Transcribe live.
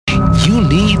You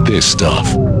need this stuff.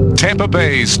 Tampa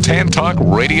Bay's Tan Talk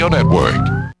Radio Network.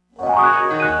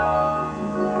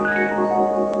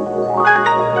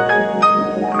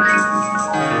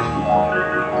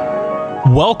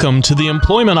 Welcome to the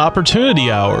Employment Opportunity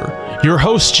Hour. Your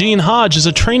host, Gene Hodge, is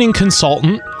a training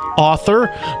consultant, author,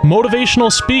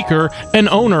 motivational speaker, and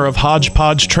owner of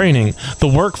Hodgepodge Training, the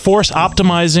workforce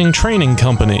optimizing training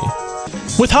company.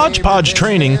 With Hodgepodge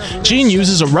Training, Gene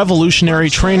uses a revolutionary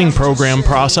training program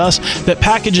process that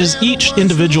packages each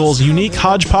individual's unique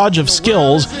hodgepodge of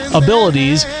skills,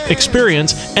 abilities,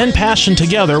 experience, and passion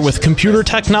together with computer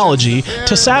technology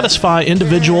to satisfy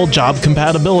individual job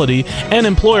compatibility and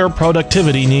employer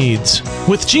productivity needs.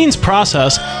 With Gene's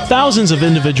process, thousands of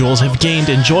individuals have gained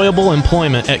enjoyable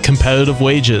employment at competitive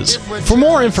wages. For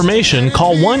more information,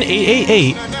 call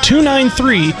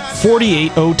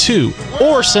 1-888-293-4802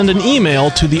 or send an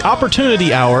email to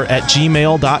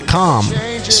theopportunityhour@gmail.com.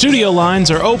 Studio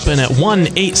lines are open at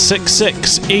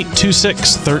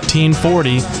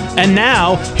 1-866-826-1340. And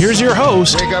now, here's your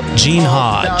host, Gene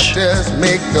Hodge.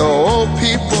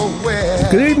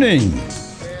 Good evening.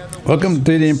 Welcome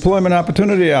to the Employment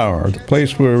Opportunity Hour, the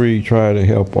place where we try to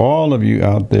help all of you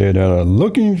out there that are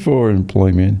looking for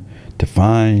employment to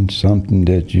find something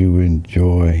that you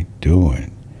enjoy doing.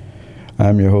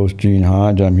 I'm your host, Gene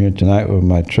Hodge. I'm here tonight with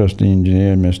my trusty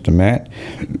engineer, Mr. Matt.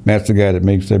 Matt's the guy that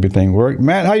makes everything work.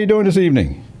 Matt, how you doing this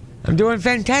evening? I'm doing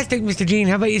fantastic, Mr. Gene.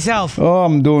 How about yourself? Oh,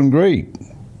 I'm doing great.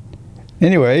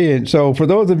 Anyway, and so for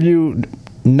those of you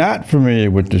not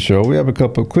familiar with the show, we have a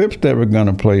couple of clips that we're going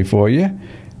to play for you,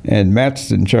 and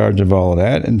Matt's in charge of all of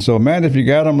that. And so, Matt, if you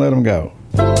got them, let them go.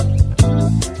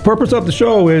 The purpose of the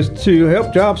show is to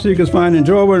help job seekers find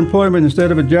enjoyable employment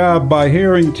instead of a job by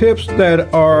hearing tips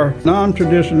that are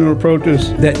non-traditional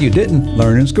approaches that you didn't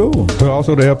learn in school. But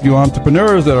also to help you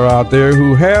entrepreneurs that are out there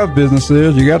who have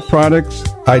businesses, you got products,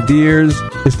 ideas.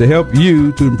 It's to help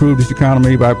you to improve this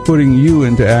economy by putting you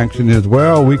into action as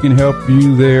well. We can help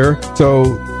you there.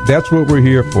 So that's what we're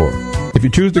here for. If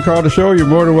you choose to call the show, you're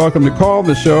more than welcome to call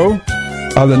the show.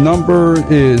 The number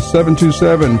is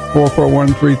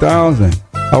 727-441-3000.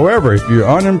 However, if you're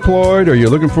unemployed or you're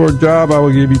looking for a job, I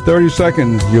will give you 30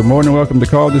 seconds. You're more than welcome to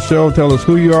call the show. Tell us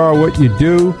who you are, what you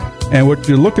do, and what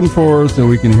you're looking for so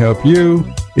we can help you.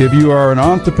 If you are an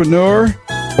entrepreneur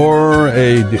or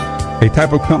a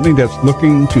type of company that's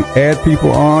looking to add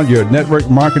people on, you're a network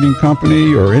marketing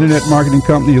company or internet marketing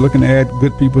company, you're looking to add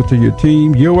good people to your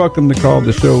team, you're welcome to call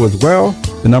the show as well.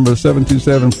 The number is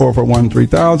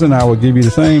 727-441-3000. I will give you the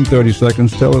same 30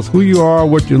 seconds. Tell us who you are,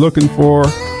 what you're looking for,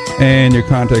 and your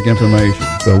contact information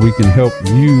so we can help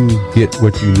you get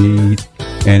what you need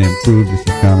and improve this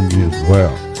economy as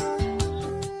well.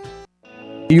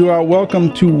 You are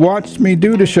welcome to watch me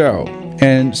do the show.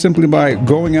 And simply by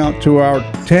going out to our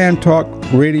Tan Talk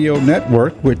Radio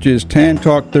Network, which is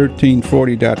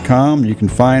tantalk1340.com, you can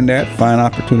find that, find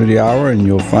Opportunity Hour, and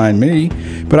you'll find me.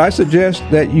 But I suggest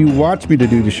that you watch me to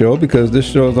do the show because this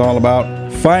show is all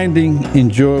about finding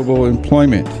enjoyable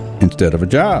employment instead of a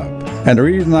job. And the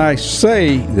reason I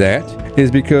say that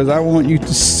is because I want you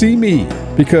to see me,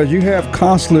 because you have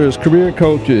counselors, career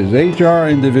coaches, HR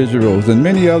individuals, and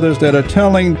many others that are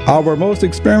telling our most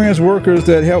experienced workers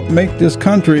that help make this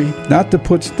country not to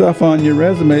put stuff on your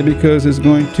resume because it's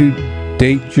going to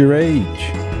date your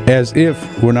age, as if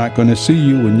we're not going to see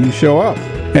you when you show up.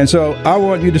 And so I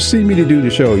want you to see me to do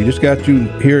the show. You just got you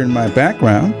here in my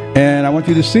background, and I want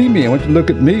you to see me. I want you to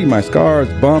look at me, my scars,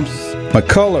 bumps, my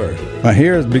color. My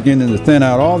hair is beginning to thin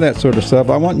out, all that sort of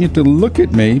stuff. I want you to look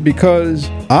at me because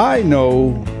I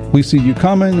know we see you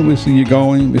coming, we see you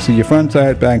going, we see your front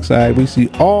side, back side. We see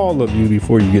all of you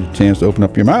before you get a chance to open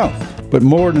up your mouth. But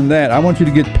more than that, I want you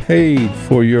to get paid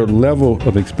for your level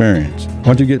of experience. I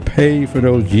want you to get paid for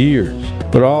those years,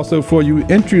 but also for you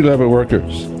entry-level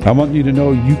workers. I want you to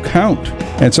know you count.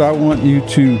 And so I want you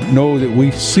to know that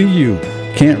we see you.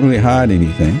 Can't really hide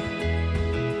anything.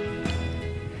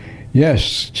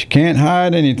 Yes, you can't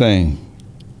hide anything.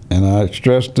 And I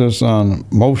stress this on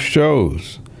most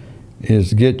shows, is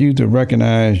to get you to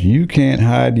recognize you can't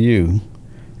hide you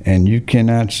and you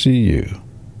cannot see you.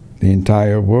 The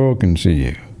entire world can see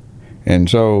you. And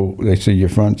so they see your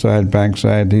front side, back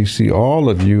side, they see all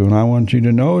of you, and I want you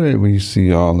to know that we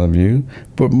see all of you.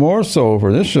 But more so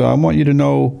for this show, I want you to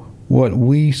know what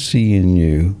we see in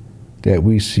you, that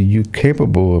we see you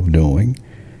capable of doing,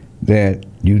 that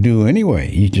you do anyway.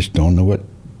 You just don't know what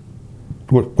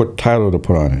title to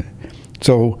put on it.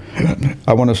 So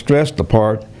I want to stress the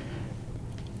part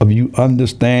of you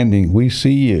understanding we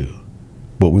see you,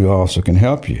 but we also can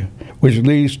help you. Which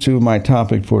leads to my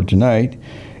topic for tonight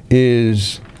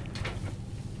is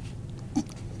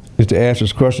is to ask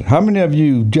this question. How many of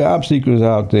you job seekers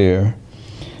out there,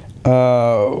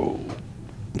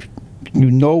 you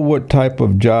know what type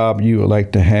of job you would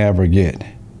like to have or get?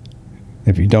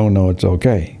 If you don't know, it's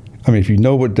okay. I mean, if you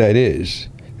know what that is,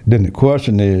 then the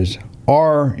question is,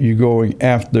 are you going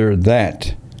after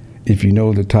that if you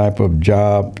know the type of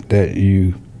job that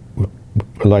you would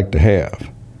like to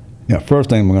have? Now,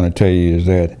 first thing I'm going to tell you is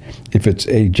that if it's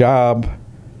a job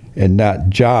and not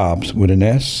jobs with an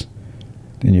S,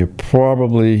 then you're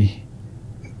probably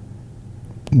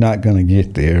not going to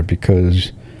get there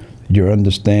because your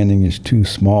understanding is too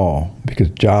small, because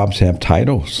jobs have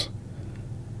titles,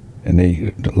 and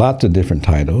they lots of different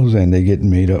titles, and they get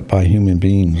made up by human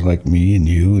beings like me and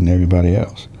you and everybody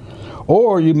else.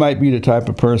 Or you might be the type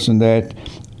of person that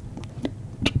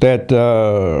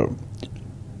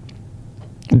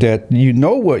you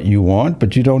know what you want,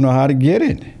 but you don't know how to get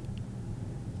it.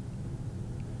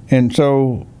 And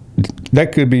so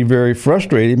that could be very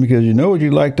frustrating because you know what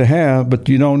you'd like to have, but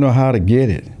you don't know how to get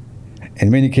it. In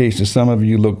many cases, some of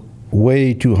you look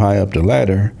way too high up the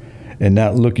ladder and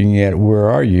not looking at where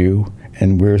are you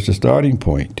and where's the starting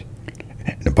point.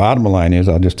 And the bottom line is,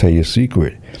 I'll just tell you a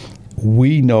secret.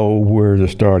 We know where the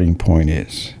starting point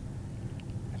is.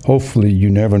 Hopefully you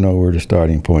never know where the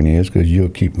starting point is because you'll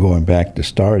keep going back to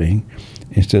starting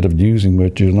instead of using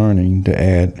what you're learning to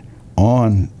add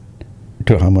on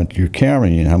to how much you're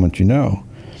carrying and how much you know.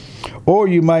 Or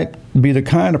you might be the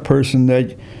kind of person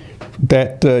that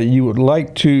you would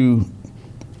like to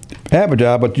have a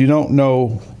job, but you don't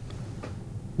know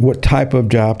what type of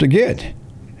job to get.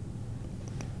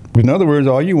 In other words,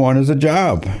 all you want is a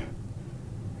job.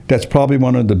 That's probably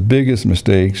one of the biggest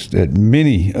mistakes that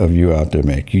many of you out there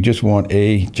make. You just want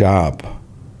a job.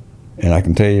 And I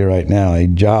can tell you right now, a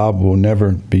job will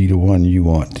never be the one you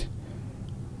want.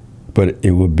 But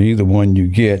it will be the one you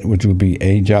get, which will be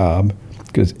a job,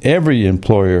 because every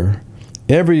employer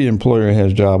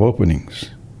has job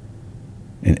openings.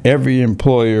 And every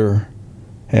employer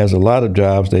has a lot of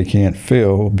jobs they can't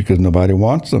fill because nobody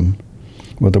wants them.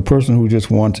 But the person who just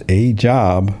wants a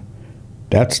job,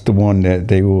 that's the one that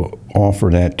they will offer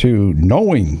that to,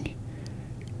 knowing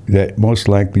that most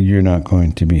likely you're not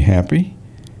going to be happy.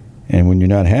 And when you're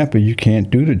not happy, you can't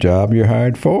do the job you're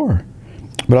hired for.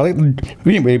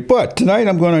 But tonight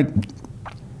I'm going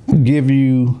to give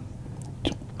you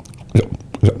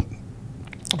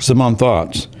some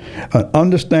thoughts on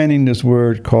understanding this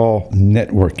word called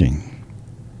networking.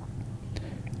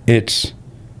 It's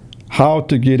how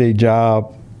to get a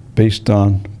job based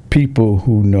on people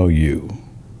who know you,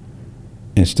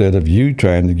 instead of you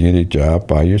trying to get a job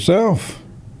by yourself.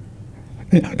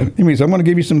 Anyways, I'm going to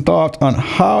give you some thoughts on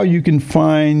how you can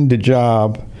find the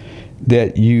job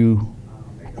that you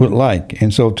would like.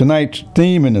 And so tonight's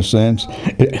theme, in a sense,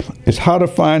 is how to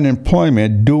find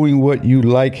employment doing what you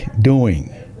like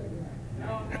doing,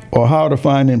 or how to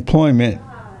find employment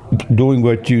doing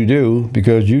what you do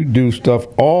because you do stuff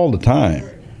all the time.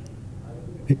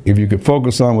 If you could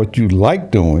focus on what you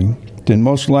like doing, then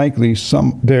most likely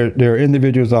there are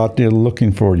individuals out there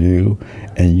looking for you,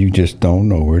 and you just don't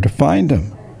know where to find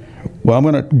them. Well, I'm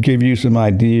going to give you some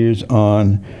ideas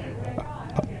on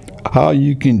how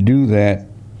you can do that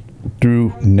through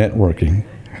networking.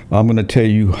 I'm going to tell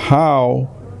you how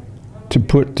to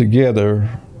put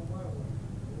together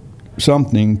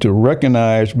something to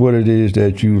recognize what it is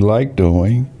that you like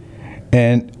doing,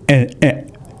 and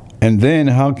then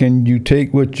how can you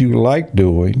take what you like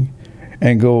doing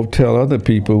and go tell other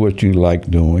people what you like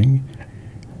doing,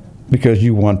 because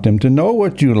you want them to know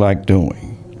what you like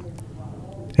doing.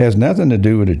 It has nothing to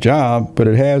do with a job, but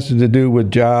it has to do with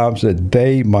jobs that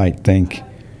they might think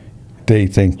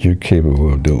you're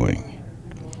capable of doing.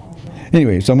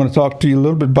 Anyway, so I'm going to talk to you a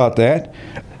little bit about that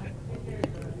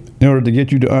in order to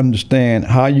get you to understand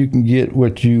how you can get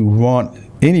what you want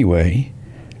anyway,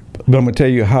 but I'm going to tell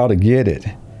you how to get it.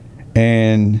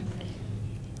 And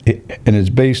it's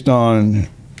based on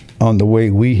the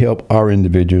way we help our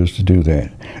individuals to do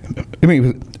that.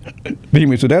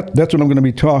 Anyway, so that's what I'm going to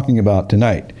be talking about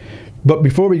tonight. But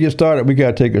before we get started, we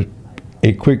got to take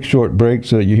a quick short break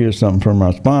so that you hear something from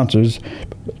our sponsors.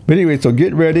 But anyway, so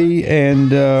get ready,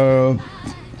 and we'll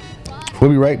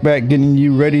be right back getting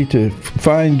you ready to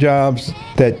find jobs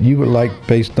that you would like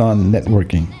based on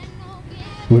networking.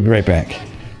 We'll be right back.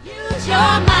 Use your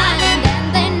mind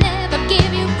and they never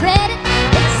give you credit.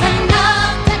 It's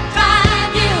enough to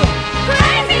drive you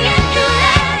crazy if you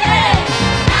let it.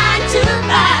 9 to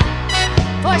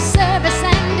 5 for service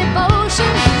and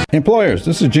devotion. Employers,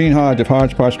 this is Gene Hodge of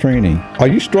Hodgepodge Training. Are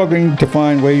you struggling to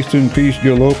find ways to increase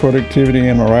your low productivity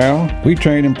and morale? We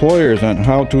train employers on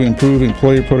how to improve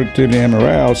employee productivity and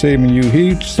morale, saving you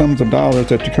huge sums of dollars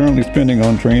that you're currently spending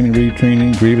on training,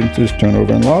 retraining, grievances,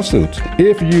 turnover, and lawsuits.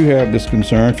 If you have this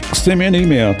concern, send me an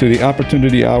email to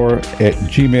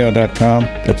theopportunityhour@gmail.com.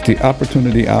 That's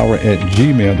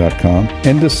theopportunityhour@gmail.com.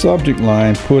 In the subject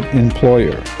line, put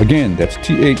employer. Again, that's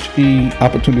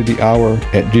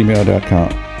THEopportunityhour@gmail.com.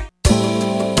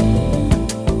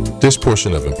 This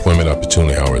portion of Employment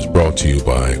Opportunity Hour is brought to you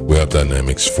by Web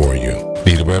Dynamics 4U.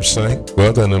 Need a website?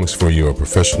 Web Dynamics 4U are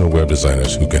professional web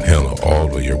designers who can handle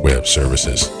all of your web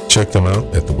services. Check them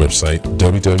out at the website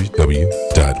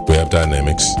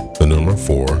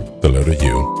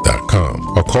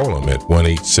www.webdynamics4u.com or call them at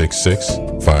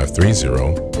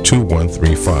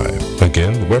 1-866-530-2135.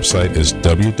 Again, the website is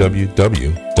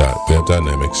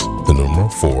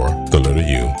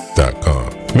www.webdynamics4u.com.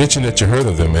 Mention that you heard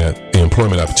of them at the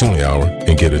Employment Opportunity Hour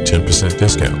and get a 10%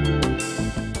 discount.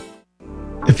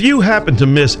 If you happen to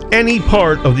miss any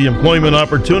part of the Employment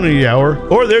Opportunity Hour,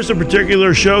 or there's a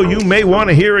particular show you may want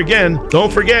to hear again,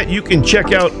 don't forget you can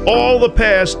check out all the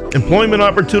past Employment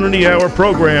Opportunity Hour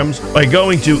programs by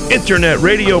going to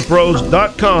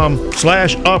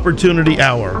internetradiopros.com/opportunity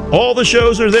hour. All the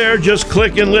shows are there, just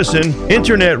click and listen.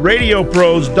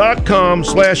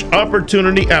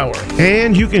 internetradiopros.com/opportunity hour.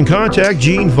 And you can contact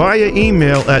Gene via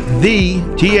email at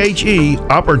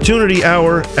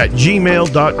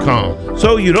theopportunityhour@gmail.com.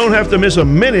 So you don't have to miss a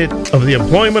minute of the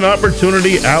Employment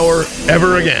Opportunity Hour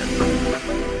ever again.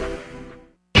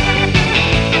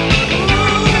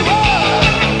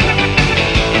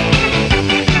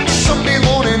 Someday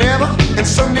morning ever, and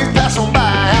Sundays pass on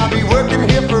by. I'll be working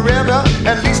here forever,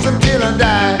 at least until I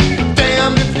die.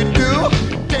 Damn if you do,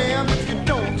 damn if you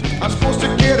don't. I'm supposed to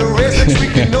get a raise next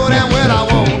week, you know damn well I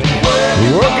won't.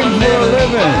 Working for a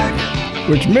living,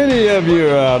 which many of you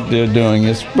are out there doing,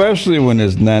 especially when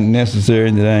it's not necessary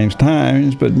in today's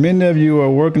times, but many of you are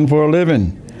working for a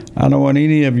living. I don't want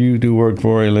any of you to work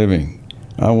for a living.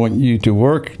 I want you to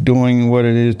work doing what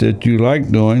it is that you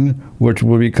like doing, which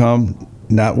will become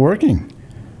not working.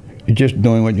 You're just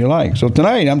doing what you like. So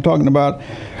tonight I'm talking about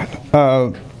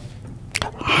how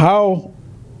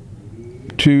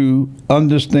to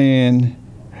understand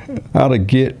how to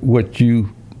get what you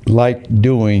like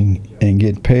doing and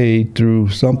get paid through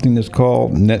something that's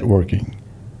called networking.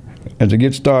 And to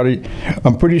get started,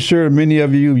 I'm pretty sure many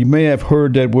of you may have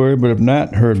heard that word, but have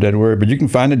not heard that word, but you can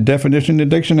find the definition in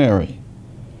the dictionary.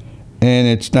 And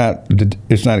it's not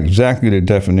exactly the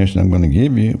definition I'm going to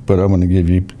give you, but I'm going to give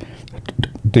you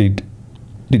the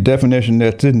definition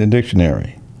that's in the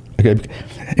dictionary. Okay.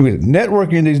 Anyway,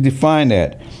 networking is defined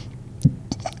at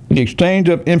the exchange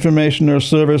of information or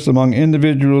service among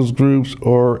individuals, groups,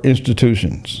 or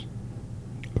institutions.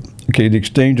 Okay, the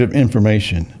exchange of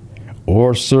information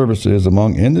or services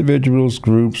among individuals,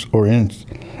 groups, or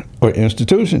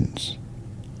institutions.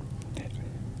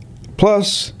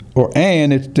 Plus,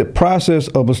 it's the process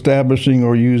of establishing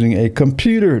or using a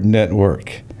computer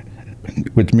network,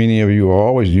 which many of you are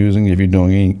always using. If you're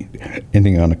doing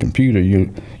anything on a computer, you're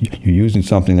using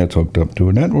something that's hooked up to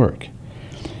a network.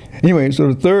 Anyway,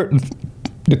 so the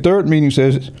third meaning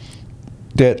says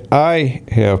that I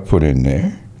have put in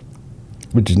there,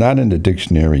 which is not in the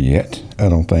dictionary yet, I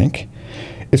don't think.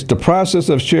 It's the process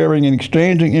of sharing and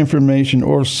exchanging information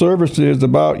or services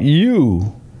about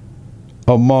you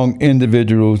among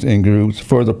individuals and groups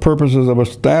for the purposes of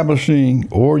establishing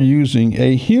or using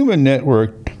a human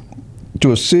network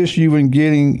to assist you in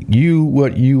getting you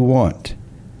what you want.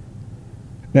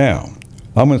 Now,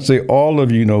 I'm going to say all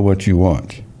of you know what you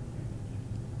want.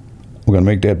 I'm going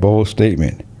to make that bold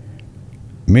statement.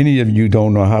 Many of you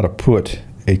don't know how to put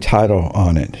a title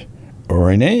on it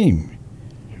or a name,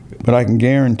 but I can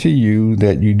guarantee you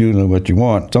that you do know what you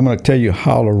want. So I'm going to tell you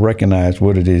how to recognize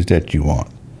what it is that you want.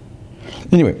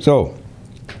 Anyway, so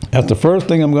that's the first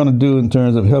thing I'm going to do in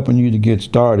terms of helping you to get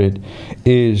started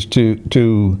is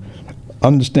to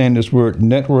understand this word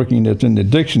networking that's in the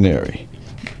dictionary.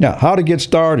 Now, how to get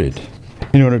started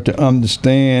in order to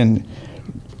understand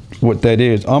what that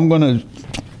is. I'm going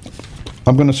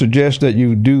to suggest that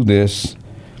you do this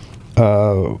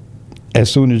as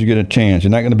soon as you get a chance.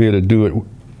 You're not going to be able to do it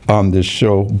on this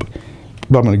show,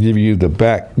 but I'm going to give you the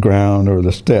background or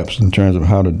the steps in terms of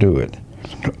how to do it.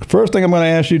 First thing I'm going to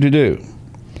ask you to do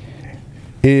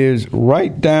is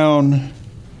write down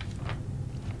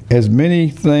as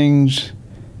many things.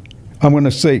 I'm going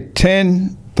to say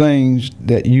 10 things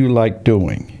that you like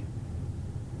doing.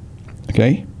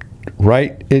 Okay?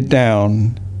 Write it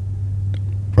down.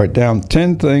 Write down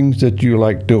 10 things that you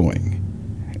like doing.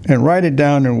 and write it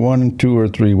down in 1, 2, or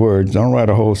 3 words. Don't write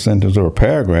a whole sentence or a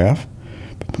paragraph,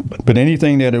 but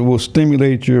anything that it will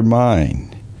stimulate your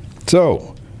mind.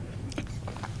 So,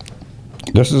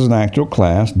 this is an actual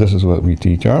class. This is what we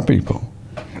teach our people.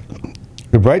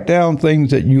 Write down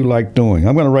things that you like doing.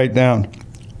 I'm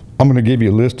going to give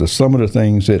you a list of some of the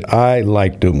things that I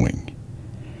like doing.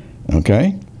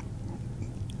 Okay?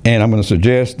 And I'm going to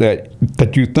suggest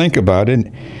that you think about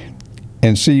it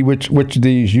and see which of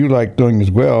these you like doing as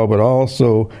well, but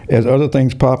also as other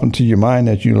things pop into your mind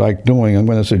that you like doing, I'm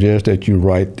going to suggest that you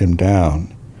write them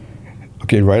down.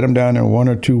 Okay, write them down in 1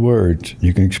 or 2 words.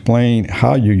 You can explain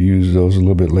how you use those a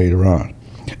little bit later on.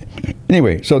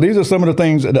 Anyway, so these are some of the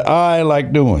things that I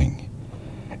like doing.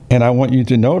 And I want you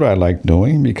to know what I like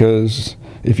doing, because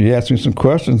if you ask me some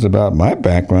questions about my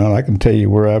background, I can tell you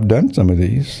where I've done some of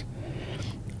these,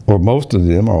 or most of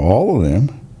them, or all of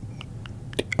them,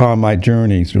 on my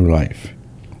journey through life.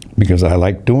 Because I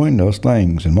like doing those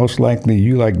things, and most likely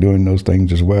you like doing those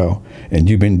things as well, and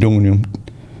you've been doing them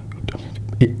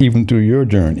even through your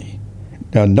journey.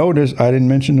 Now notice I didn't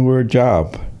mention the word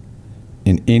job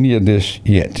in any of this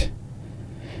yet.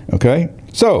 Okay?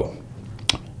 So,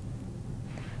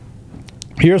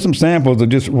 here are some samples of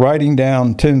just writing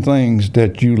down 10 things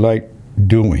that you like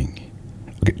doing.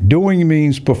 Okay, doing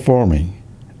means performing.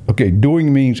 Okay,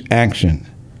 doing means action.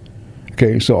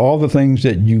 Okay, so all the things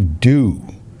that you do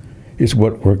is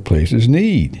what workplaces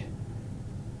need.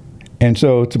 And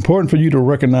so it's important for you to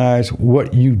recognize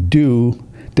what you do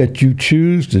that you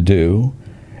choose to do,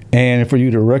 and for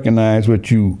you to recognize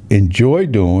what you enjoy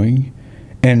doing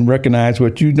and recognize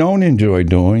what you don't enjoy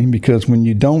doing, because when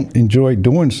you don't enjoy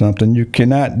doing something, you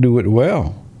cannot do it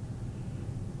well.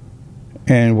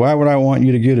 And why would I want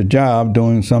you to get a job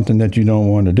doing something that you don't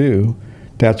want to do?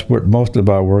 That's what most of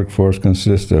our workforce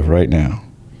consists of right now.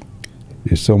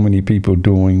 There's so many people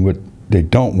doing what they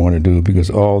don't want to do because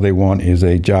all they want is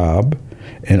a job,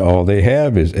 and all they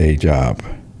have is a job,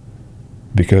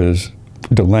 because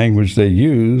the language they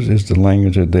use is the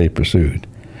language that they pursued.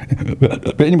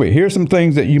 But anyway, here's some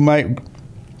things that you might,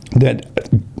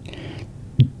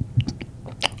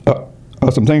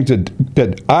 some things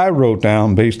that I wrote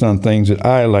down based on things that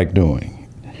I like doing.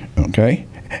 Okay?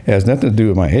 It has nothing to do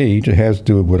with my age. It has to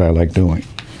do with what I like doing.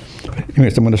 Anyway,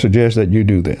 so I'm going to suggest that you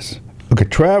do this. Okay,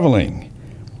 traveling.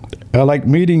 I like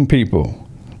meeting people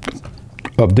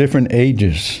of different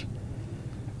ages.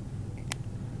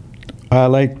 I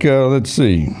like, I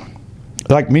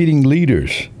like meeting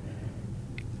leaders,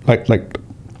 like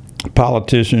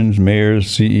politicians,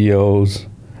 mayors, CEOs.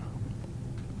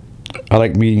 I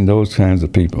like meeting those kinds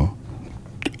of people.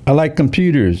 I like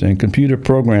computers and computer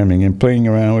programming and playing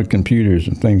around with computers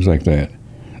and things like that.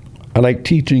 I like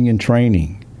teaching and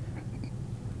training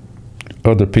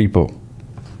other people.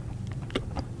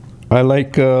 I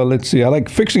like, I like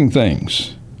fixing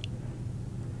things.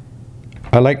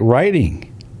 I like writing.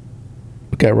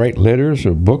 I write letters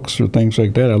or books or things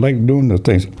like that. I like doing those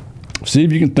things. See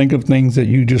if you can think of things that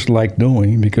you just like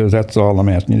doing, because that's all I'm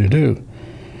asking you to do.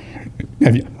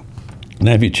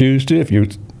 If you choose to, if you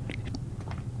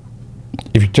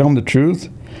tell them the truth,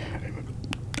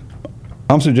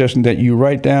 I'm suggesting that you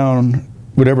write down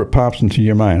whatever pops into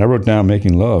your mind. I wrote down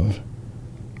making love,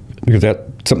 because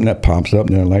that's something that pops up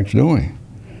and I like doing.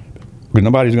 But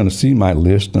nobody's going to see my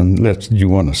list unless you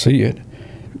want to see it.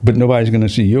 But nobody's going to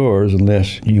see yours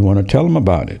unless you want to tell them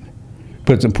about it.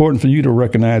 But it's important for you to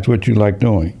recognize what you like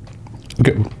doing.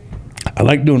 Okay, I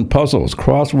like doing puzzles,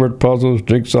 crossword puzzles,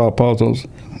 jigsaw puzzles.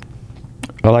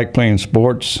 I like playing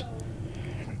sports.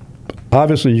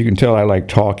 Obviously, you can tell I like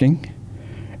talking.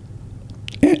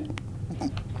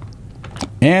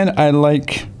 And I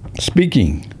like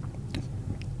speaking.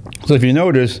 So if you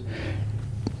notice,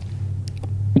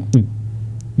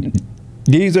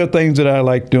 these are things that I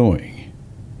like doing.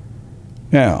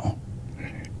 Now,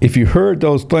 if you heard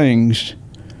those things,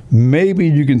 maybe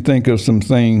you can think of some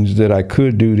things that I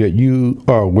could do that you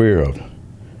are aware of.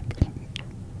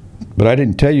 But I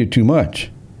didn't tell you too much,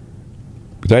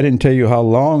 because I didn't tell you how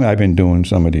long I've been doing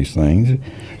some of these things,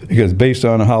 because based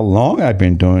on how long I've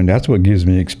been doing, that's what gives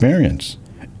me experience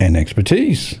and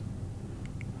expertise.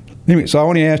 Anyway, so I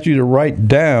want to ask you to write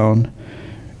down,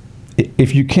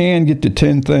 if you can, get to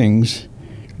 10 things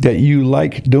that you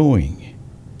like doing.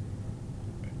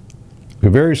 A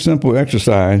very simple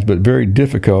exercise, but very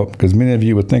difficult, because many of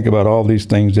you would think about all these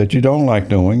things that you don't like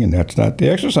doing, and that's not the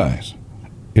exercise.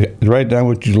 Write down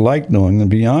what you like doing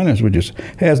and be honest with you.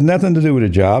 It has nothing to do with a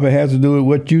job. It has to do with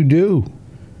what you do,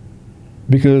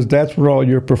 because that's where all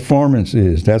your performance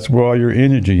is. That's where all your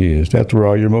energy is. That's where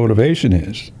all your motivation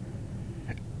is.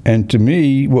 And to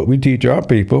me, what we teach our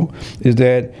people is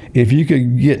that if you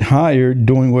could get hired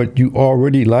doing what you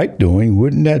already like doing,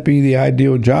 wouldn't that be the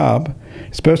ideal job,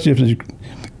 especially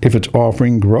if it's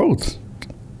offering growth?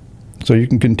 So you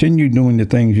can continue doing the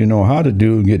things you know how to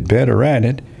do and get better at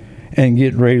it and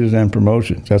get raises and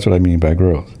promotions. That's what I mean by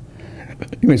growth.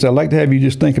 So I'd like to have you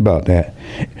just think about that.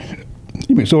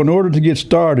 So in order to get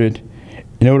started,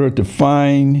 in order to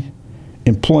find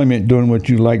employment doing what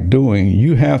you like doing,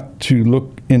 you have to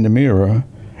look in the mirror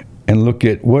and look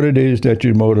at what it is that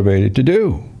you're motivated to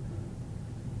do.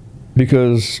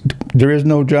 Because there is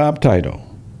no job title.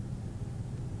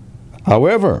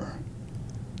 However,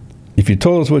 if you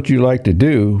told us what you like to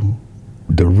do,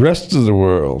 the rest of the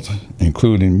world,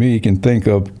 including me, can think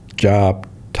of job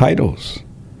titles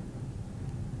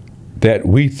that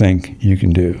we think you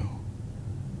can do.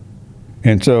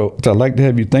 And so I'd like to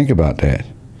have you think about that.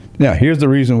 Now, here's the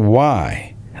reason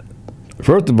why.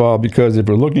 First of all, because if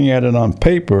we're looking at it on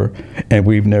paper and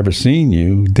we've never seen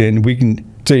you, then we can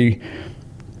say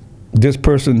this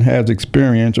person has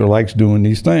experience or likes doing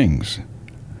these things.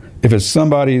 If it's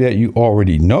somebody that you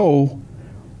already know,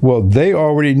 well, they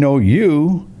already know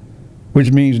you,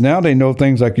 which means now they know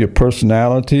things like your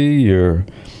personality, your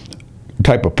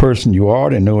type of person you are.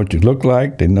 They know what you look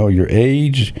like. They know your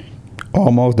age.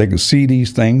 Almost, they can see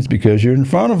these things because you're in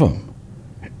front of them.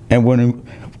 And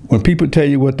when people tell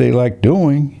you what they like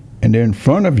doing and they're in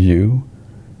front of you,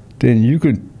 then you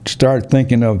could start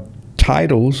thinking of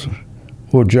titles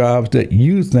or jobs that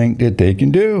you think that they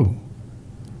can do.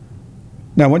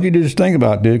 Now, I want you to just think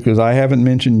about this, because I haven't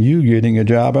mentioned you getting a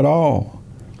job at all.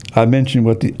 I mentioned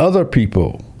what the other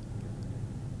people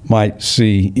might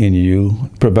see in you,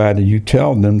 provided you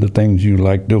tell them the things you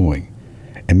like doing.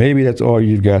 And maybe that's all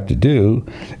you've got to do,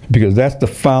 because that's the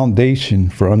foundation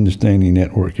for understanding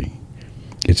networking.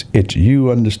 It's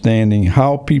you understanding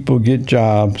how people get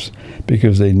jobs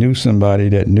because they knew somebody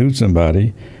that knew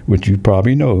somebody, which you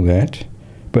probably know that.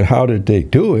 But how did they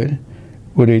do it?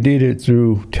 Well, they did it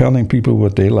through telling people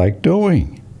what they like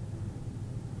doing.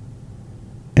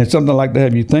 And it's something I'd like to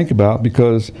have you think about,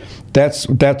 because that's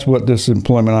what this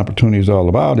employment opportunity is all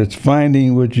about. It's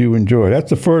finding what you enjoy. That's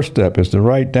the first step, is to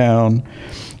write down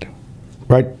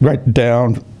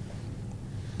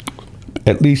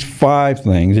at least 5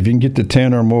 things. If you can get to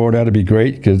 10 or more, that'd be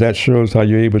great, because that shows how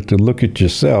you're able to look at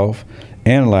yourself,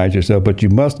 analyze yourself. But you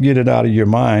must get it out of your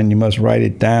mind. You must write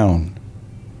it down,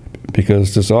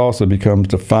 because this also becomes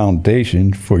the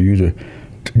foundation for you to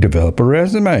develop a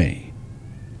resume,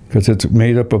 because it's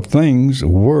made up of things,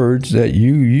 words that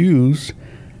you use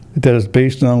that is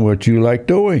based on what you like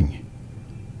doing.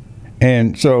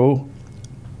 And so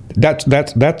that's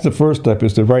the first step,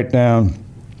 is to write down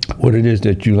what it is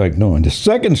that you like doing. The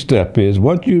second step is,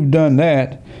 once you've done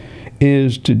that,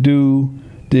 is to do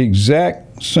the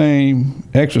exact same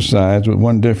exercise with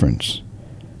one difference.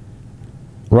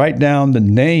 Write down the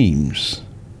names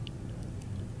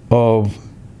of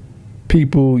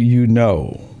people you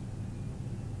know,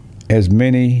 as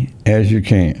many as you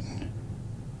can.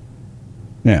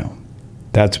 Now,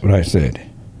 that's what I said.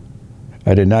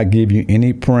 I did not give you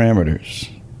any parameters.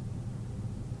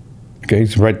 Okay,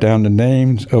 so write down the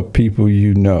names of people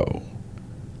you know.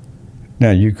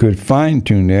 Now, you could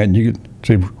fine-tune that. You could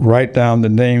say, write down the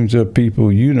names of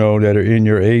people you know that are in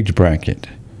your age bracket,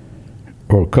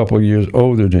 or a couple of years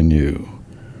older than you,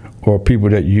 or people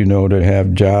that you know that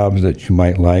have jobs that you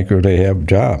might like, or they have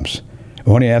jobs.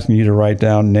 I'm only asking you to write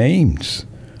down names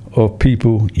of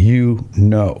people you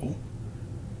know.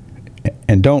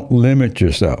 And don't limit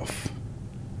yourself.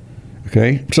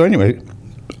 Okay? So anyway,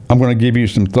 I'm going to give you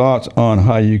some thoughts on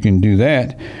how you can do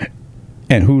that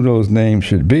and who those names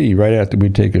should be right after we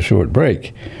take a short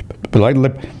break. But I'd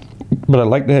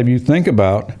like to have you think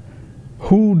about,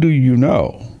 who do you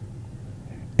know?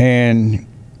 And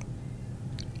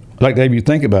I'd like to have you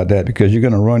think about that, because you're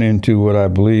going to run into what I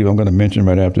believe I'm going to mention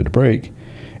right after the break.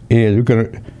 Is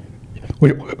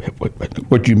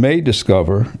what you may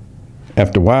discover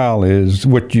after a while is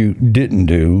what you didn't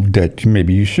do that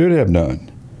maybe you should have done.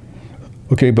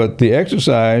 Okay, but the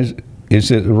exercise is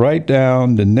to write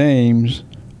down the names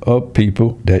of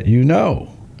people that you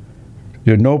know.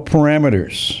 There are no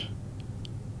parameters.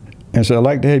 And so I'd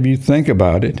like to have you think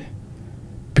about it,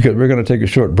 because we're going to take a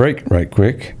short break right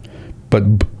quick.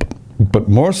 But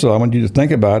more so, I want you to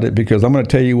think about it, because I'm going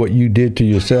to tell you what you did to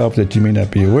yourself that you may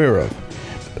not be aware of.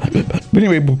 But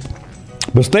anyway,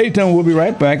 but stay tuned. We'll be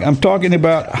right back. I'm talking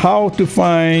about how to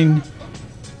find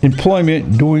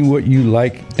employment doing what you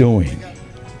like doing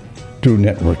through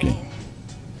networking.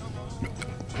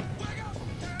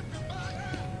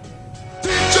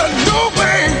 Did you know,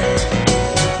 babe?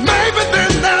 Maybe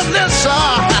there's not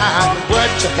less.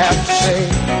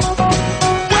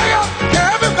 Wake up,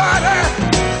 everybody.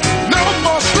 No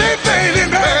more sleeping in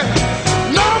bed.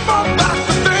 No more about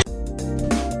the thing.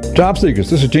 Job seekers,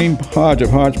 this is Gene Hodge of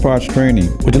Hodgepodge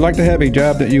Training. Would you like to have a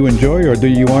job that you enjoy, or do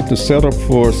you want to settle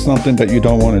for something that you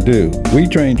don't want to do? We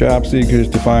train job seekers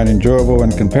to find enjoyable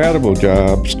and compatible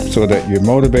jobs so that you're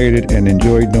motivated and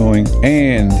enjoy doing,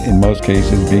 and in most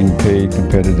cases, being paid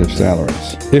competitive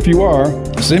salaries. If you are,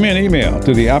 send me an email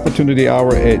to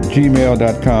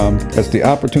theopportunityhour@gmail.com. That's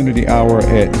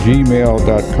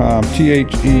theopportunityhour@gmail.com.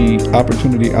 THE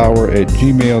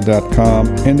opportunityhour@gmail.com.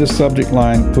 In the subject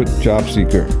line, put job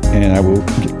seeker, and I will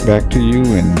get back to you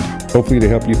and hopefully to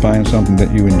help you find something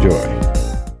that you enjoy.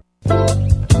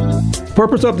 The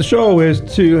purpose of the show is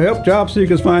to help job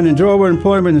seekers find enjoyable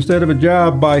employment instead of a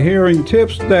job by hearing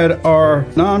tips that are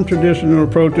non-traditional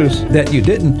approaches that you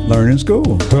didn't learn in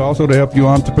school. But also to help you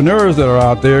entrepreneurs that are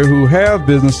out there who have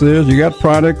businesses, you got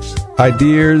products,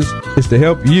 ideas. It's to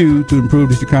help you to improve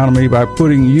this economy by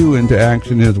putting you into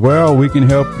action as well. We can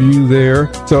help you there.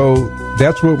 So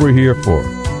that's what we're here for.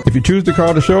 If you choose to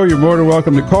call the show, you're more than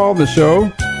welcome to call the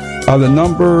show. The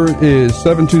number is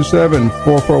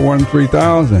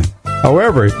 727-441-3000.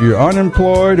 However, if you're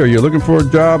unemployed or you're looking for a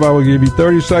job, I will give you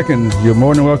 30 seconds. You're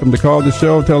more than welcome to call the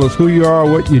show. Tell us who you are,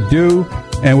 what you do,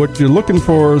 and what you're looking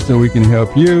for so we can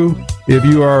help you. If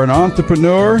you are an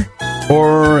entrepreneur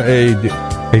or a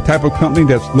type of company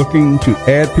that's looking to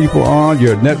add people on,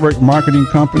 you're a network marketing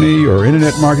company or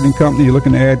internet marketing company, you're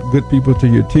looking to add good people to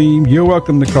your team, you're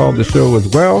welcome to call the show as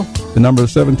well. The number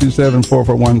is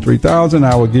 727-441-3000.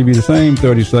 I will give you the same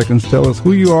 30 seconds. Tell us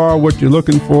who you are, what you're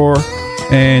looking for,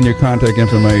 and your contact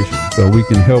information so we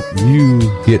can help you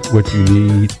get what you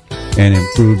need and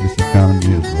improve this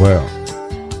economy as well.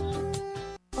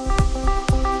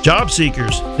 Job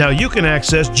seekers, now you can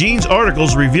access Gene's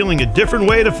articles revealing a different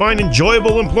way to find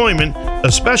enjoyable employment,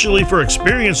 especially for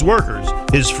experienced workers.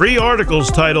 His free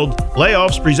articles titled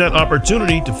Layoffs Present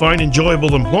Opportunity to Find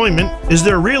Enjoyable Employment, Is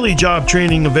There Really Job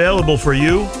Training Available for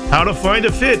You? How to Find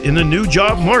a Fit in the New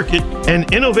Job Market,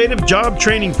 and Innovative Job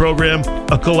Training Program,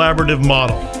 a Collaborative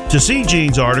Model. To see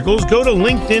Gene's articles, go to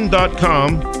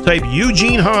LinkedIn.com, type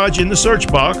Eugene Hodge in the search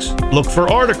box, look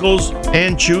for articles,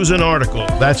 and choose an article.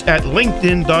 That's at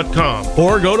LinkedIn.com.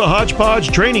 Or go to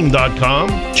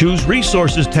HodgepodgeTraining.com, choose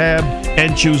Resources tab,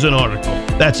 and choose an article.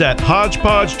 That's at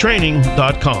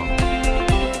HodgepodgeTraining.com.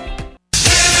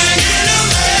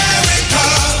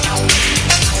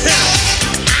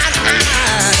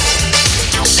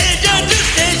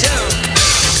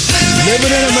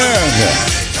 Living in America.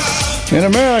 In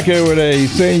America, where they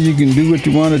say you can do what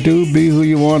you want to do, be who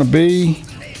you want to be,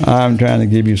 I'm trying to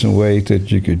give you some ways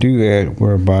that you could do that,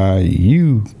 whereby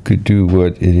you could do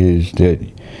what it is that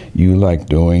you like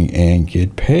doing and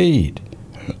get paid.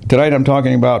 Tonight I'm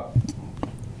talking about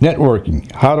networking,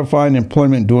 how to find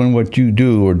employment doing what you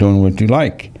do or doing what you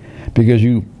like. Because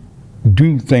you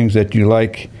do things that you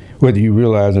like, whether you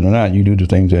realize it or not, you do the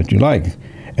things that you like.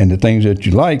 And the things that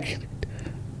you like,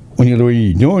 when you're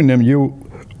doing them, you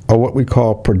are what we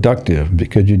call productive,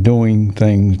 because you're doing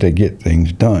things that get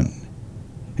things done.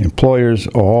 Employers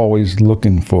are always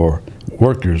looking for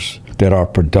workers that are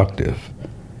productive.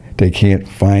 They can't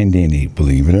find any,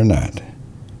 believe it or not.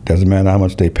 Doesn't matter how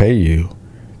much they pay you.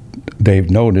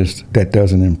 They've noticed that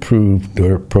doesn't improve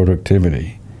their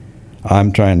productivity.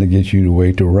 I'm trying to get you the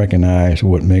way to recognize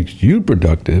what makes you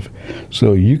productive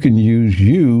so you can use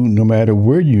you no matter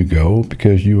where you go,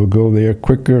 because you will go there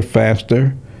quicker,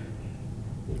 faster,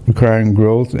 requiring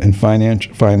growth and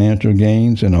financial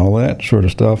gains and all that sort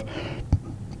of stuff,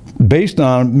 based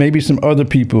on maybe some other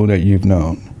people that you've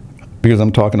known. Because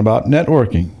I'm talking about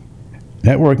networking.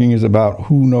 Networking is about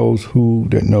who knows who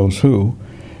that knows who.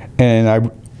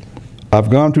 And I've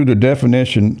gone through the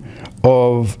definition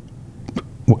of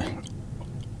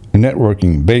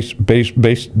networking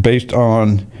based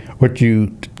on what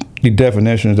the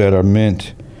definitions that are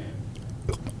meant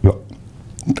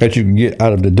that you can get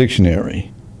out of the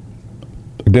dictionary.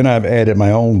 Then I've added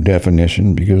my own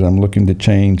definition because I'm looking to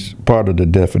change part of the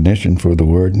definition for the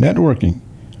word networking.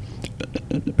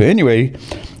 But anyway,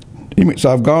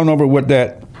 so I've gone over what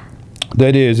that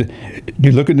is.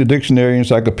 You look in the dictionary,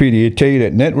 encyclopedia, it tell you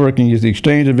that networking is the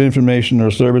exchange of information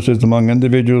or services among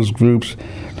individuals, groups,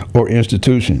 or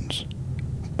institutions.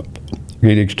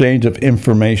 The exchange of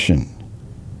information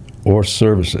or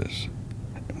services.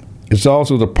 It's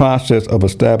also the process of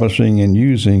establishing and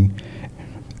using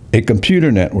a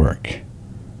computer network.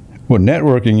 Well,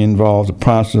 networking involves the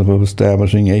process of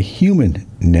establishing a human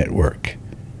network,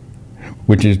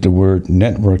 which is the word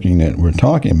networking that we're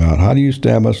talking about. How do you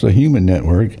establish a human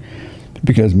network?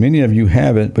 Because many of you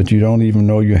have it, but you don't even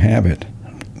know you have it.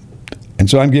 And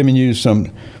so I'm giving you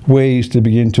some ways to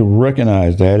begin to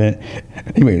recognize that. And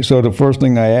anyway, so the first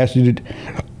thing I asked you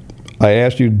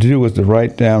to do was to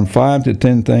write down 5 to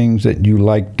 10 things that you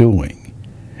like doing.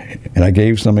 And I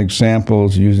gave some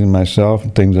examples using myself,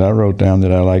 things I wrote down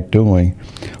that I like doing.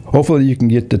 Hopefully you can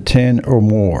get to 10 or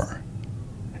more.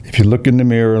 If you look in the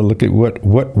mirror, look at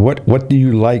what do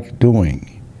you like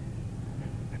doing?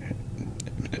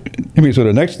 So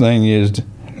the next thing is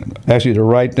ask you to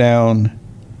write down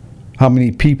how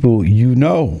many people you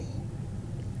know.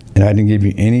 And I didn't give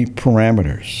you any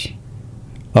parameters.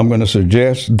 I'm going to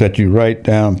suggest that you write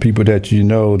down people that you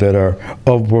know that are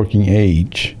of working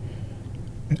age.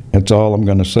 That's all I'm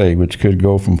going to say, which could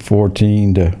go from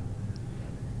 14 to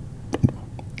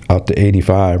out to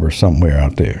 85 or somewhere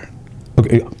out there.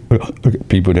 Okay,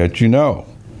 people that you know.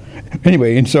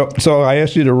 Anyway, and so I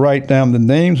asked you to write down the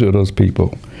names of those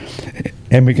people,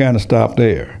 and we kind of stopped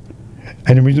there.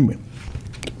 And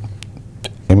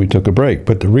we took a break.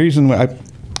 But the reason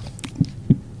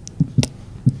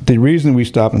we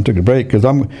stopped and took a break because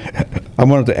I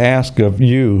wanted to ask of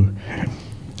you,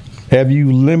 have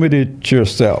you limited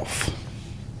yourself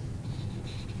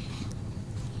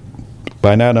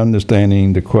by not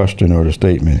understanding the question or the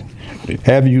statement?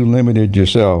 Have you limited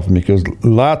yourself? Because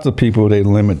lots of people, they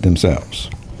limit themselves.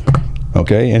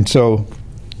 Okay? And so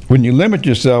when you limit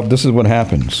yourself, this is what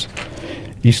happens.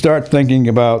 You start thinking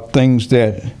about things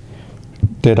that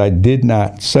I did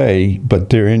not say, but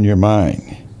they're in your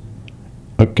mind.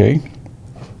 Okay?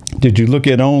 Did you look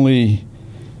at only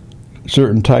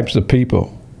certain types of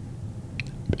people?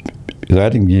 Because I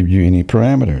didn't give you any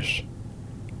parameters.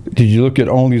 Did you look at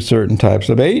only certain types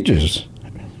of ages?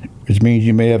 Which means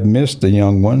you may have missed the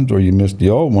young ones or you missed the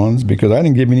old ones because I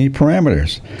didn't give you any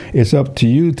parameters. It's up to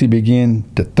you to begin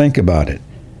to think about it.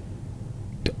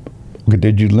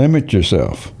 Did you limit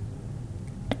yourself?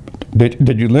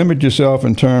 Did you limit yourself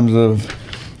in terms of,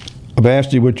 I've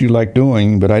asked you what you like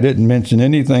doing, but I didn't mention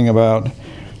anything about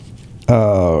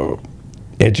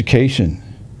education,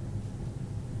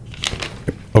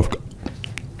 of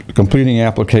completing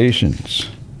applications.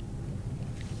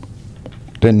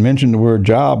 Didn't mention the word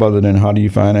job other than how do you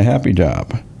find a happy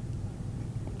job.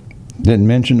 Didn't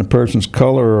mention the person's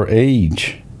color or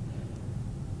age.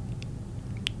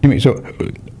 So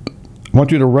I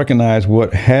want you to recognize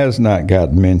what has not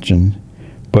got mentioned,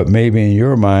 but maybe in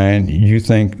your mind you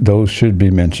think those should be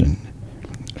mentioned.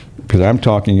 Because I'm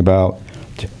talking about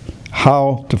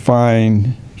how to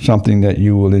find something that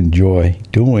you will enjoy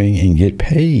doing and get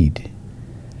paid.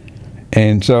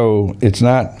 And so it's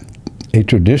not a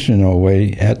traditional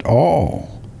way at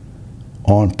all,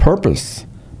 on purpose,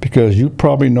 because you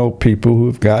probably know people who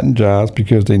have gotten jobs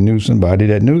because they knew somebody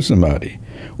that knew somebody.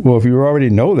 Well, if you already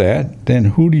know that, then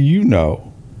who do you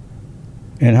know?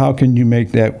 And how can you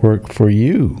make that work for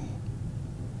you?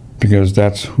 Because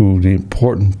that's who the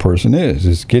important person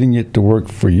is getting it to work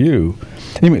for you.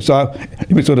 Anyway, so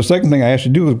the second thing I asked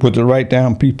you to do was to write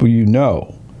down people you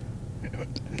know.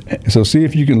 So see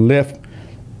if you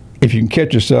can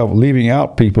catch yourself leaving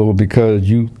out people because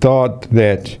you thought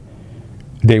that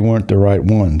they weren't the right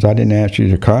ones. I didn't ask you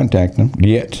to contact them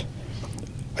yet.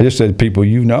 I just said people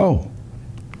you know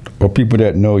or people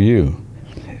that know you.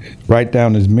 Write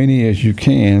down as many as you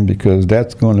can because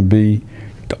that's going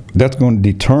to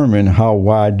determine how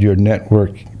wide your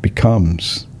network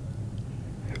becomes.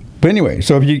 But anyway,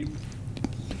 so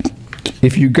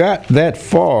if you got that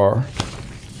far,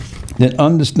 then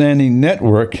understanding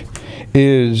network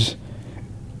is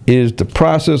the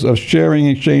process of sharing,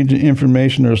 exchanging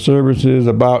information or services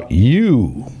about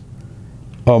you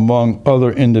among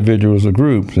other individuals or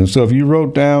groups. And so if you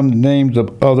wrote down the names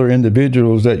of other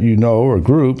individuals that you know or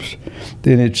groups,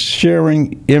 then it's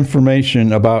sharing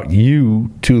information about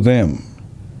you to them.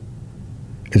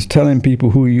 It's telling people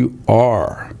who you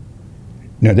are.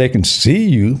 Now, they can see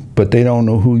you, but they don't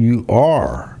know who you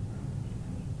are.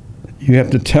 You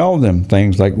have to tell them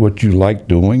things like what you like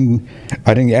doing.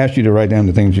 I didn't ask you to write down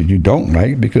the things that you don't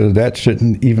like because that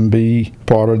shouldn't even be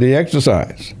part of the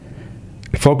exercise.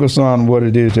 Focus on what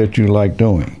it is that you like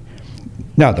doing.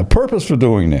 Now, the purpose for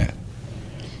doing that,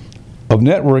 of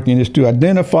networking, is to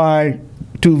identify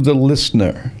to the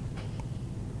listener.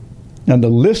 Now, the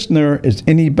listener is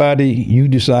anybody you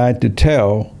decide to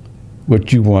tell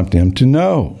what you want them to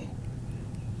know.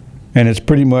 And it's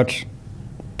pretty much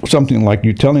something like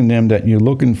you're telling them that you're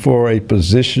looking for a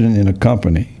position in a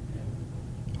company.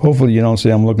 Hopefully you don't say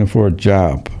I'm looking for a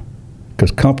job,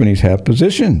 because companies have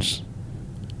positions.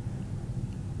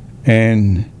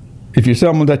 And if you're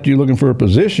someone that you're looking for a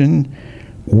position,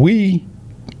 we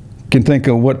can think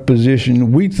of what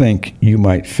position we think you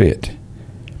might fit.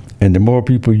 And the more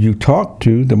people you talk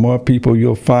to, the more people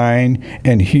you'll find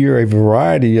and hear a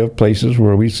variety of places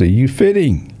where we see you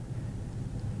fitting.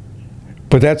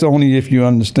 But that's only if you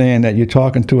understand that you're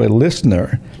talking to a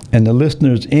listener, and the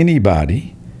listener is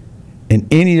anybody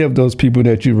and any of those people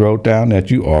that you wrote down that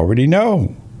you already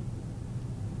know.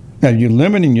 Now, you're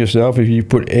limiting yourself if you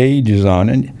put ages on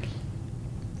it,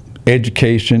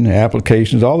 education,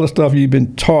 applications, all the stuff you've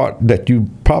been taught that you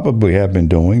probably have been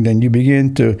doing, then you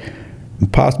begin to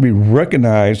possibly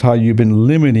recognize how you've been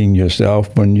limiting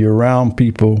yourself when you're around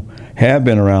people, have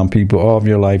been around people all of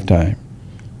your lifetime.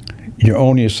 Your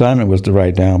only assignment was to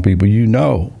write down people you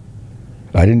know.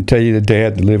 I didn't tell you that they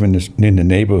had to live in the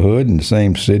neighborhood, in the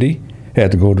same city,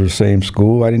 had to go to the same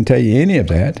school. I didn't tell you any of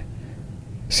that.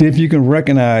 See if you can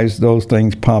recognize those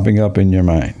things popping up in your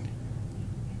mind.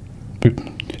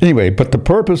 Anyway, but the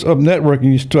purpose of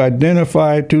networking is to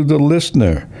identify to the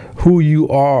listener who you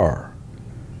are.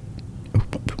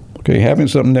 Okay, having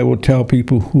something that will tell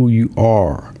people who you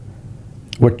are,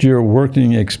 what your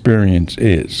working experience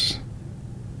is.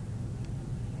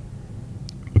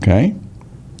 Okay?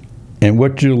 And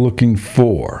what you're looking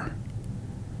for.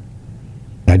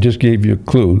 I just gave you a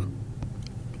clue.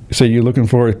 Say you're looking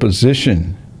for a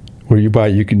position whereby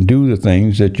you can do the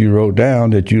things that you wrote down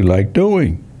that you like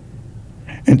doing.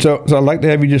 And so I'd like to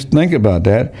have you just think about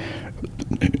that.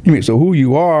 So who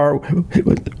you are,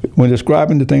 when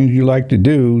describing the things you like to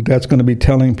do, that's going to be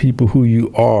telling people who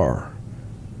you are.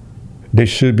 They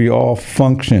should be all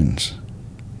functions,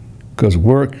 because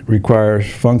work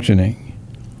requires functioning.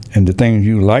 And the things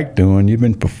you like doing, you've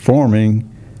been performing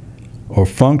or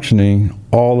functioning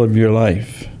all of your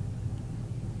life.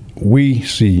 We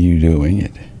see you doing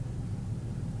it.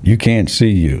 You can't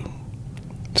see you.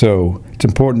 So it's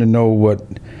important to know what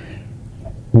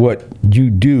you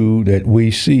do that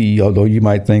we see, although you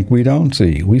might think we don't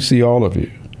see. We see all of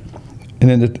you. And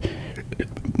then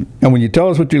and when you tell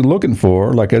us what you're looking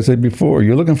for, like I said before,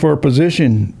 you're looking for a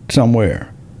position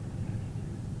somewhere.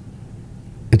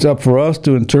 It's up for us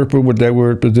to interpret what that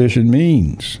word position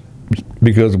means,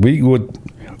 because we would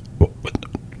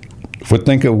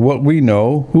think of what we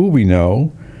know, who we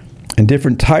know, and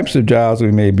different types of jobs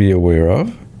we may be aware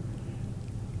of,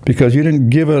 because you didn't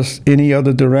give us any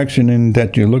other direction in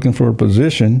that you're looking for a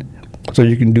position so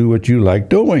you can do what you like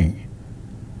doing.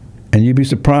 And you'd be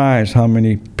surprised how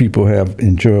many people have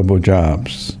enjoyable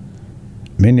jobs.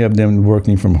 Many of them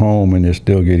working from home and they're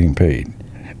still getting paid.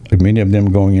 Many of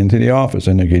them going into the office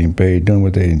and they're getting paid doing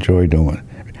what they enjoy doing.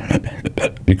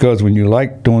 Because when you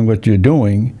like doing what you're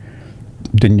doing,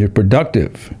 then you're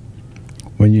productive.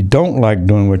 When you don't like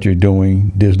doing what you're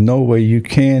doing, there's no way you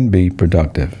can be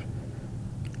productive.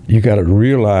 You got to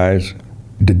realize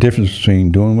the difference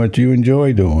between doing what you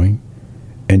enjoy doing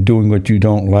and doing what you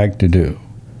don't like to do.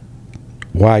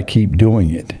 Why keep doing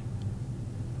it?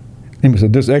 And so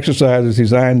this exercise is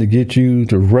designed to get you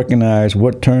to recognize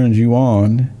what turns you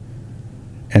on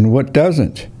and what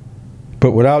doesn't.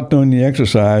 But without doing the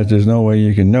exercise, there's no way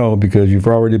you can know, because you've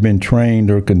already been trained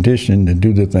or conditioned to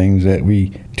do the things that we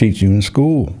teach you in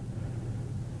school.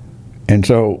 And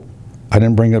so I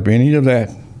didn't bring up any of that.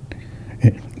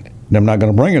 And I'm not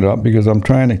going to bring it up because I'm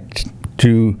trying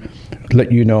to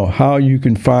let you know how you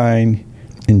can find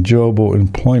enjoyable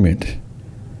employment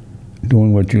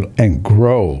doing what you, and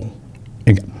grow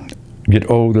and get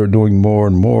older doing more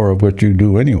and more of what you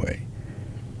do anyway.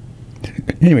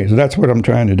 Anyway, so that's what I'm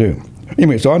trying to do.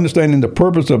 Anyway, so understanding the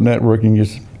purpose of networking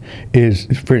is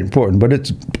very important.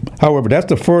 But however, that's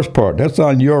the first part. That's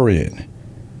on your end.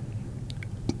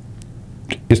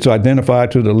 It's to identify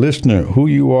to the listener who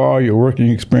you are, your working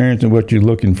experience, and what you're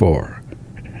looking for.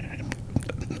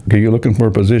 Okay, you're looking for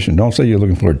a position. Don't say you're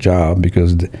looking for a job,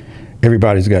 because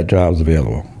everybody's got jobs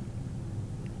available.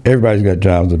 Everybody's got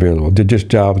jobs available. They're just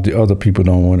jobs that other people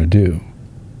don't want to do.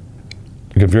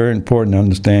 It's very important to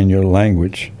understand your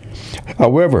language.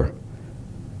 However,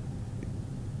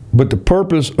 but the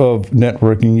purpose of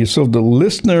networking is so the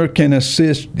listener can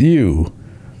assist you.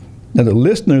 Now, the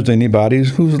listener is anybody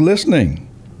who's listening.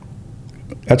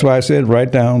 That's why I said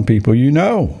write down people you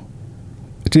know.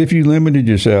 See if you limited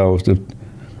yourselves to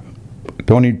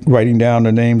only writing down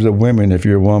the names of women if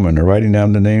you're a woman, or writing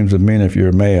down the names of men if you're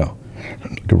a male,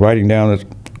 to writing down a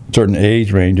certain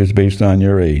age ranges based on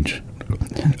your age.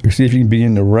 See if you can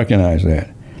begin to recognize that.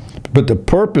 But the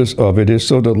purpose of it is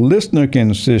so the listener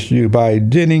can assist you by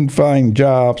identifying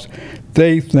jobs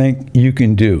they think you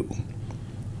can do,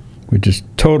 which is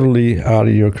totally out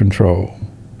of your control.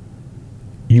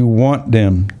 You want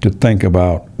them to think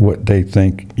about what they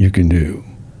think you can do.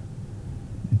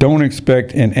 Don't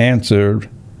expect an answer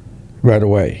right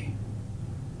away.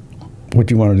 What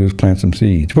you want to do is plant some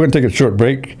seeds. We're going to take a short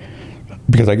break.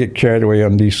 because I get carried away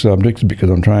on these subjects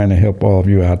because I'm trying to help all of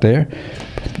you out there.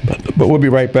 But we'll be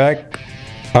right back.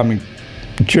 I'm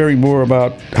sharing more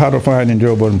about how to find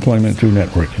enjoyable employment through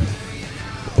networking.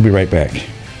 We'll be right back.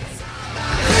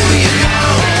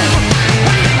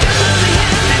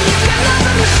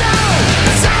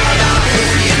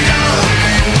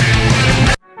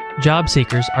 Job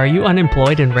seekers, are you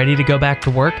unemployed and ready to go back to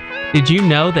work? Did you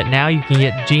know that now you can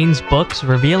get Gene's books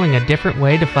revealing a different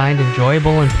way to find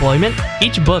enjoyable employment?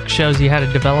 Each book shows you how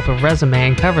to develop a resume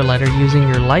and cover letter using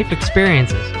your life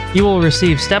experiences. You will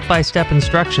receive step-by-step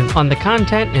instruction on the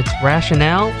content, its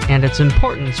rationale, and its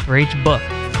importance for each book.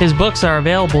 His books are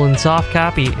available in soft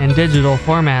copy and digital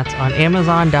formats on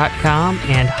Amazon.com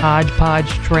and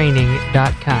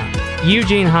HodgepodgeTraining.com.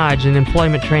 Eugene Hodge, an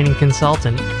employment training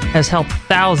consultant, has helped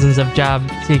thousands of job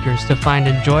seekers to find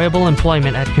enjoyable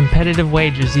employment at competitive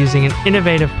wages using an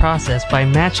innovative process by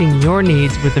matching your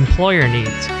needs with employer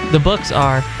needs. The books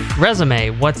are Resume,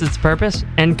 What's Its Purpose?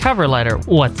 And Cover Letter,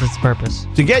 What's Its Purpose?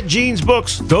 To get Gene's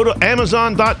books, go to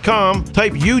Amazon.com,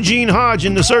 type Eugene Hodge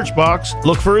in the search box,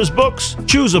 look for his books,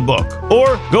 choose a book.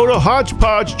 Or go to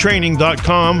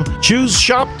HodgepodgeTraining.com, choose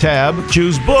Shop tab,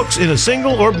 choose books in a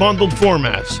single or bundled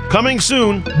formats. Coming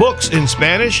soon, books in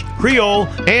Spanish, Creole,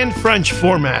 and French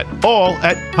format, all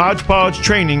at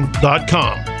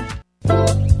HodgepodgeTraining.com.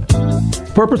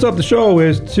 The purpose of the show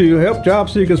is to help job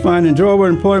seekers find enjoyable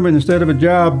employment instead of a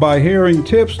job by hearing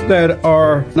tips that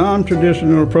are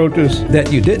non-traditional approaches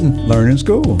that you didn't learn in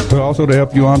school. But also to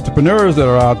help you entrepreneurs that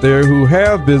are out there who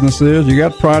have businesses, you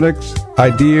got products,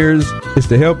 ideas. It's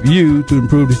to help you to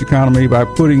improve this economy by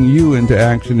putting you into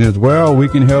action as well. We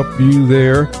can help you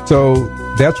there. So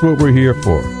that's what we're here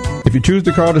for. If you choose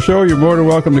to call the show, you're more than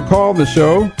welcome to call the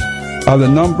show. The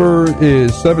number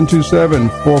is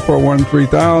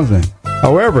 727-441-3000.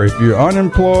 However, if you're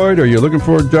unemployed or you're looking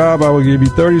for a job, I will give you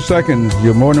 30 seconds.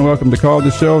 You're more than welcome to call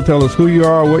the show. Tell us who you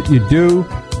are, what you do,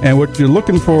 and what you're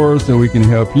looking for so we can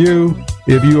help you.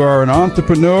 If you are an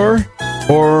entrepreneur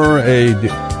or a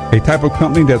type of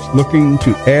company that's looking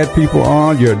to add people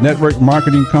on, you're a network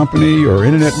marketing company or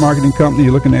internet marketing company,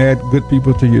 you're looking to add good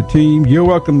people to your team, you're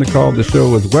welcome to call the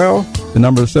show as well. The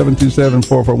number is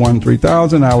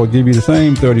 727-441-3000. I will give you the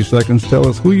same 30 seconds. Tell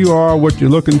us who you are, what you're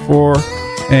looking for,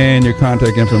 and your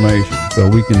contact information so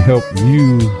we can help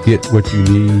you get what you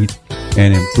need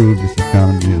and improve this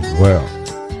economy as well.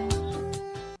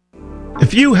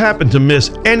 If you happen to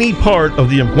miss any part of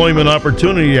the Employment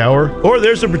Opportunity Hour, or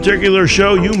there's a particular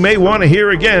show you may want to hear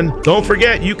again, don't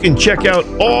forget you can check out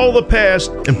all the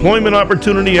past Employment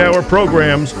Opportunity Hour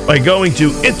programs by going to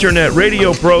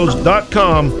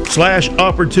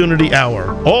internetradiopros.com/opportunity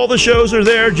hour. All the shows are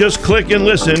there. Just click and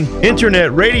listen.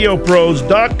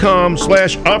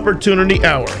 internetradiopros.com/opportunity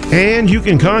hour. And you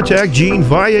can contact Gene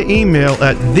via email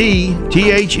at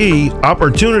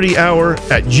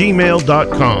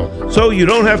opportunityhour@gmail.com. So you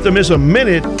don't have to miss a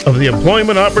minute of the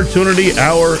Employment Opportunity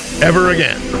Hour ever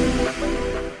again.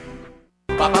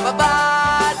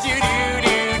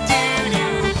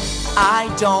 I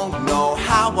don't know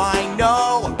how I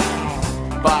know,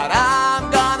 but I'm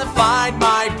gonna find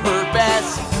my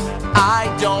purpose.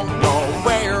 I don't know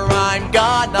where I'm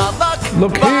gonna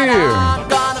Look here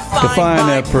to find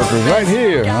that purpose right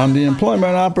here on the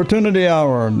Employment Opportunity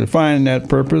Hour. To find that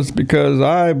purpose, because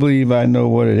I believe I know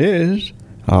what it is.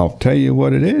 I'll tell you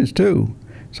what it is, too.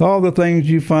 It's all the things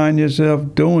you find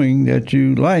yourself doing that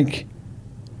you like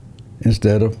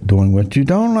instead of doing what you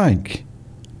don't like.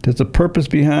 There's a purpose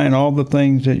behind all the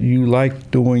things that you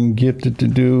like doing, gifted to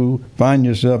do, find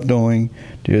yourself doing.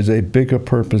 There's a bigger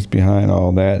purpose behind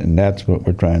all that, and that's what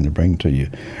we're trying to bring to you.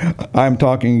 I'm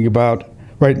talking about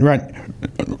right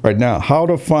now how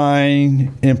to find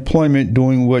employment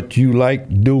doing what you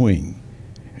like doing.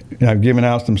 And I've given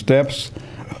out some steps.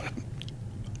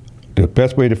 The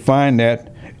best way to find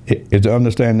that is to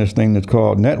understand this thing that's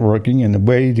called networking, and the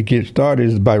way to get started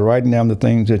is by writing down the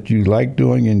things that you like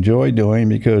doing, enjoy doing,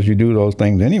 because you do those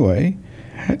things anyway,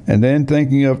 and then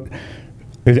thinking of,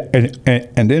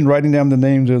 and then writing down the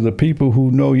names of the people who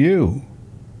know you.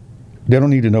 They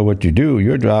don't need to know what you do.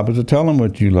 Your job is to tell them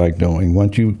what you like doing.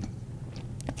 Once you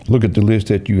look at the list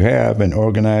that you have and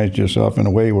organize yourself in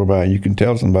a way whereby you can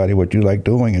tell somebody what you like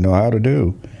doing and know how to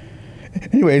do.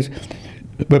 Anyways,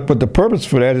 but the purpose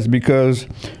for that is because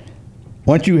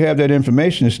once you have that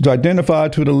information, it's to identify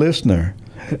to the listener.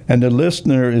 And the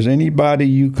listener is anybody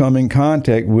you come in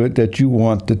contact with that you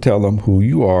want to tell them who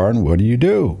you are and what do you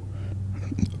do.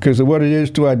 Because of what it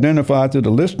is to identify to the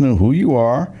listener who you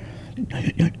are,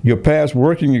 your past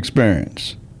working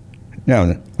experience.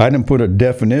 Now, I didn't put a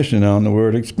definition on the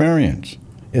word experience.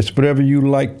 It's whatever you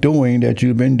like doing that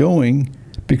you've been doing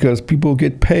because people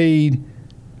get paid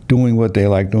doing what they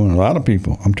like doing. A lot of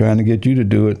people. I'm trying to get you to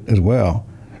do it as well.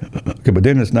 Okay, but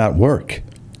then it's not work.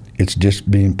 It's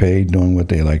just being paid doing what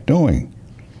they like doing.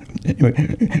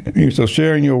 So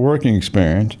sharing your working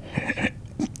experience,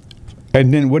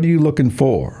 and then what are you looking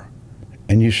for?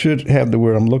 And you should have the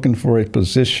word, I'm looking for a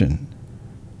position.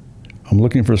 I'm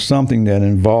looking for something that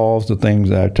involves the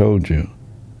things I told you.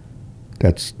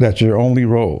 That's your only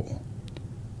role.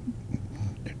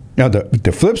 Now,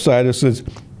 the flip side is so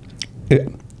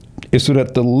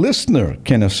that the listener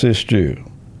can assist you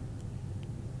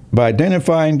by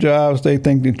identifying jobs they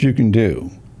think that you can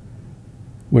do,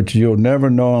 which you'll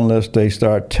never know unless they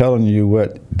start telling you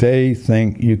what they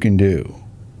think you can do.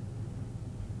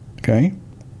 Okay?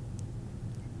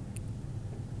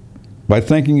 By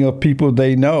thinking of people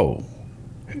they know.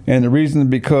 And the reason is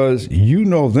because you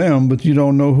know them, but you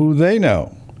don't know who they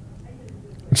know.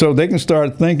 So they can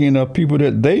start thinking of people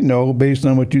that they know based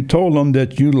on what you told them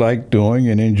that you like doing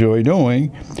and enjoy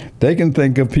doing. They can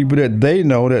think of people that they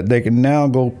know that they can now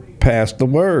go pass the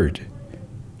word.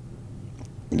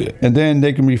 And then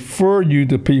they can refer you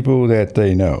to people that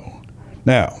they know.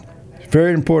 Now, it's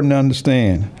very important to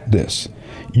understand this.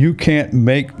 You can't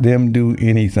make them do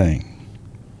anything.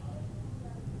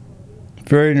 It's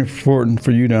very important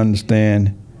for you to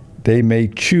understand they may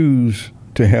choose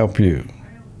to help you.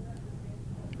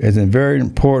 It's very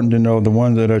important to know the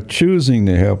ones that are choosing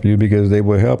to help you, because they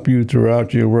will help you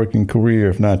throughout your working career,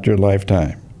 if not your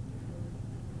lifetime.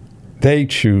 They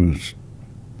choose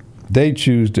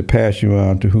to pass you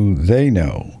on to who they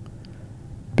know,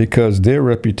 because their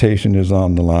reputation is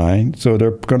on the line. So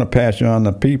they're going to pass you on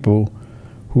to people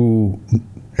who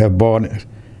have bought it,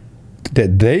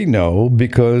 that they know,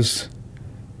 because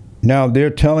now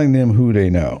they're telling them who they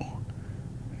know.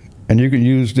 And you can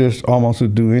use this almost to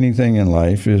do anything in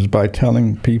life, is by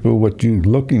telling people what you're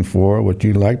looking for, what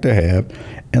you like to have,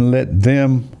 and let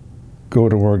them go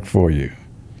to work for you.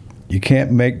 You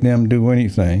can't make them do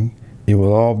anything. It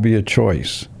will all be a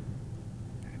choice.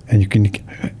 And you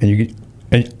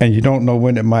don't know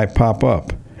when it might pop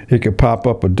up. It could pop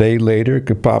up a day later, it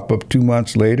could pop up 2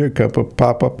 months later, it could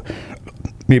pop up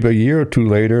maybe a year or two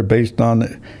later, based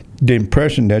on the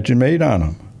impression that you made on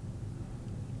them.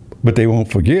 But they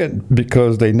won't forget,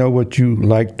 because they know what you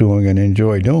like doing and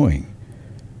enjoy doing.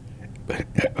 And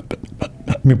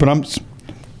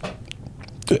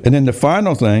then the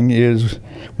final thing is,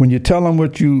 when you tell them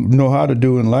what you know how to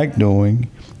do and like doing,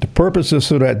 the purpose is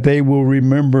so that they will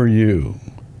remember you,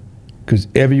 because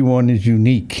everyone is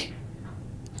unique.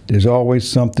 There's always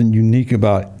something unique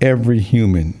about every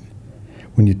human.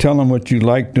 When you tell them what you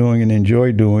like doing and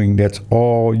enjoy doing, that's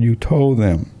all you told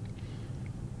them.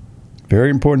 Very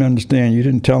important to understand, you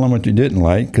didn't tell them what you didn't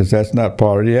like, because that's not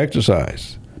part of the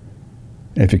exercise.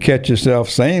 If you catch yourself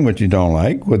saying what you don't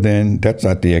like, well, then that's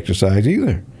not the exercise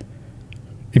either.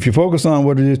 If you focus on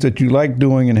what it is that you like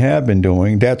doing and have been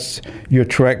doing, that's your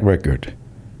track record.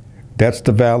 That's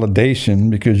the validation,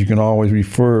 because you can always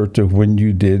refer to when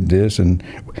you did this and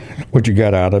what you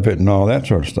got out of it and all that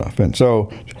sort of stuff. And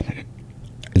so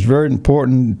it's very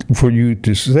important for you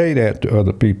to say that to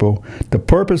other people. The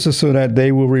purpose is so that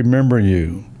they will remember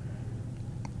you.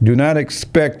 Do not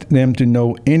expect them to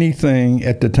know anything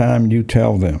at the time you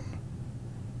tell them.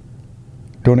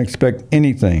 Don't expect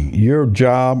anything. Your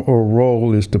job or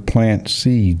role is to plant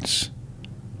seeds.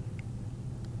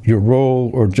 Your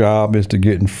role or job is to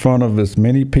get in front of as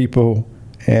many people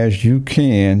as you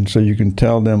can, so you can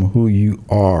tell them who you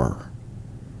are.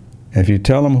 If you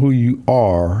tell them who you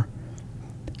are,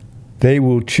 they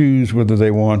will choose whether they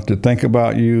want to think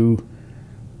about you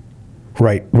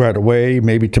right away,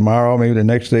 maybe tomorrow, maybe the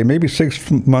next day, maybe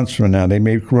 6 months from now. They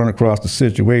may run across the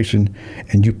situation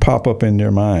and you pop up in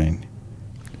their mind.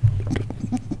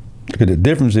 The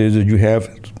difference is that you have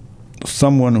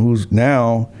someone who's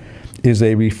now is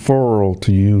a referral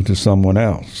to you to someone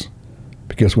else.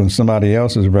 Because when somebody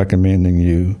else is recommending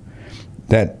you,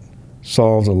 that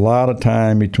solves a lot of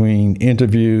time between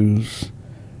interviews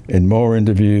and more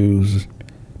interviews,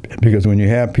 because when you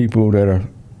have people that are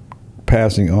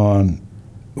passing on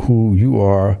who you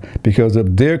are because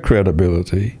of their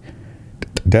credibility,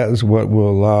 that is what will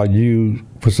allow you,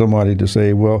 for somebody to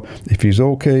say, well, if he's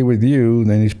okay with you,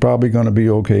 then he's probably going to be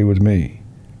okay with me.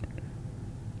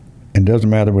 It doesn't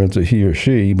matter whether it's a he or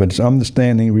she, but it's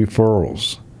understanding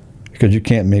referrals, because you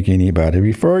can't make anybody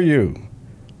refer you.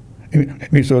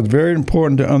 So it's very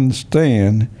important to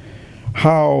understand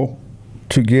how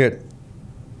to get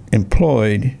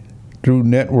employed through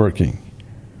networking.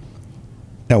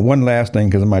 Now, one last thing,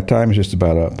 because my time is just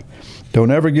about up.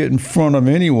 Don't ever get in front of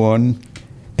anyone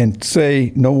and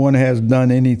say no one has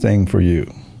done anything for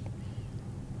you.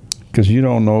 because you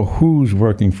don't know who's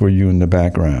working for you in the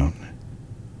background,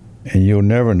 and you'll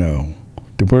never know.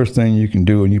 The worst thing you can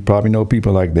do, and you probably know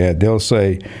people like that, they'll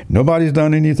say, nobody's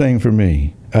done anything for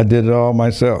me. I did it all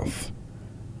myself.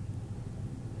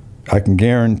 I can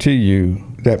guarantee you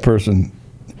that person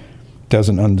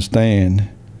doesn't understand,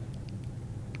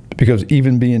 because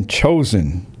even being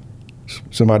chosen,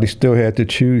 somebody still had to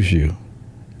choose you.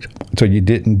 So you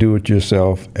didn't do it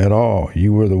yourself at all.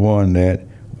 You were the one that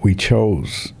we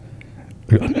chose.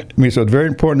 I mean, so it's very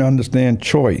important to understand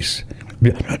choice.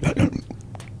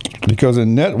 Because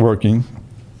in networking,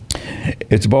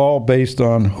 it's all based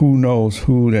on who knows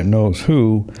who that knows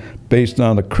who, based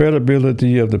on the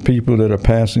credibility of the people that are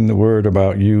passing the word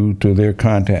about you to their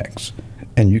contacts.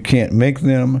 And you can't make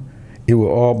them. It will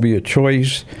all be a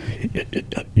choice.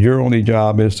 Your only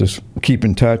job is to keep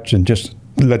in touch and just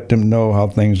let them know how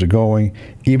things are going.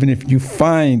 Even if you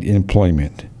find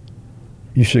employment,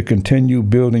 you should continue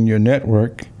building your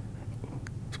network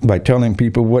by telling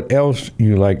people what else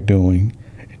you like doing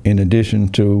in addition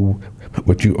to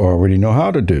what you already know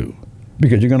how to do,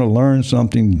 because you're going to learn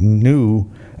something new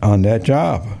on that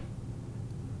job,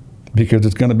 because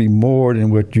it's going to be more than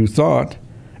what you thought,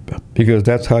 because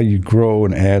that's how you grow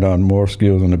and add on more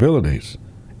skills and abilities.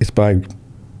 It's by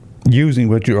using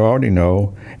what you already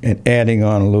know and adding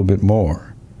on a little bit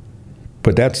more.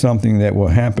 But that's something that will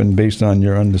happen based on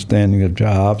your understanding of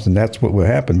jobs, and that's what will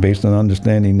happen based on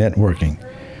understanding networking.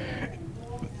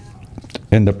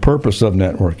 And the purpose of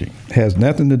networking has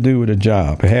nothing to do with a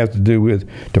job. It has to do with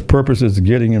the purpose is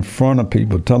getting in front of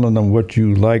people, telling them what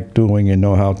you like doing and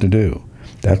know how to do.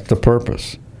 That's the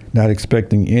purpose, not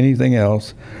expecting anything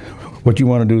else. What you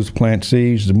want to do is plant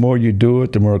seeds. The more you do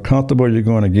it, the more comfortable you're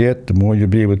going to get, the more you'll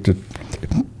be able to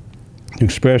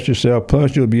express yourself.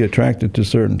 Plus, you'll be attracted to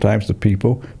certain types of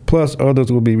people. Plus,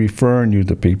 others will be referring you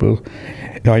to people.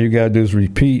 All you got to do is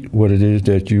repeat what it is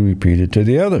that you repeated to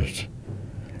the others.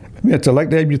 I'd like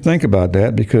to have you think about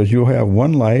that, because you'll have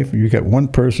one life, you got one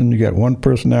person, you got one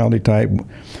personality type,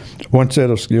 one set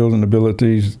of skills and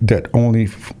abilities that only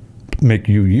make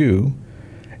you you.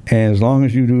 And as long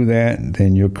as you do that,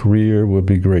 then your career will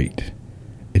be great.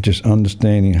 It's just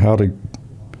understanding how it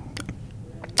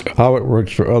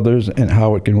works for others and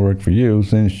how it can work for you,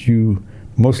 since you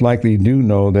most likely do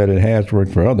know that it has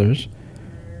worked for others.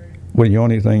 Well, the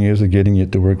only thing is getting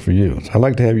it to work for you. So I'd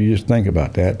like to have you just think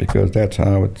about that, because that's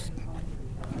how it's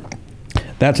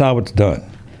done.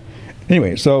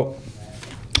 Anyway, so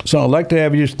I'd like to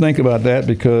have you just think about that,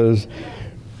 because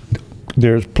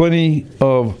there's plenty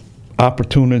of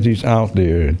opportunities out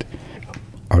there.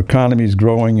 Our economy is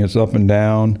growing, it's up and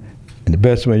down, and the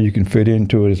best way you can fit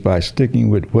into it is by sticking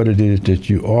with what it is that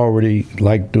you already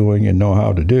like doing and know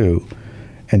how to do,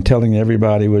 and telling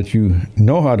everybody what you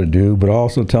know how to do, but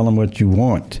also tell them what you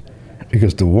want,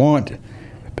 because the want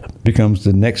becomes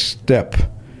the next step.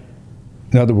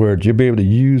 In other words, you'll be able to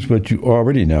use what you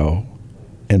already know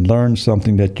and learn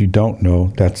something that you don't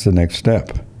know. That's the next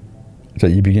step. So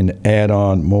you begin to add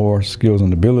on more skills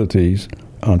and abilities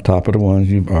on top of the ones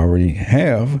you already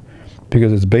have,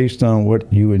 because it's based on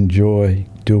what you enjoy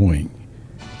doing.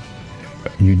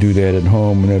 You do that at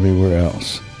home and everywhere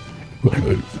else.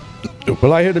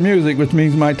 Well, I hear the music, which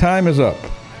means my time is up.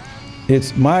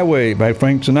 It's My Way by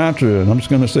Frank Sinatra, and I'm just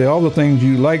going to say all the things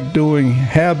you like doing,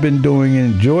 have been doing,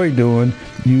 and enjoy doing,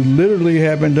 you literally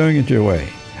have been doing it your way.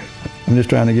 I'm just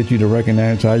trying to get you to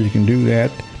recognize how you can do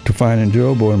that to find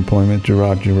enjoyable employment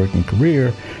throughout your working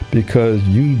career, because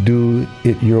you do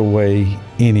it your way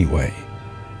anyway.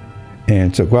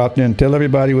 And so go out there and tell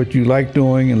everybody what you like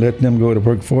doing and let them go to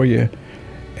work for you.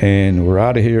 And we're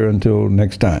out of here until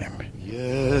next time.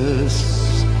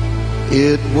 Yes,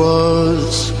 it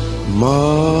was my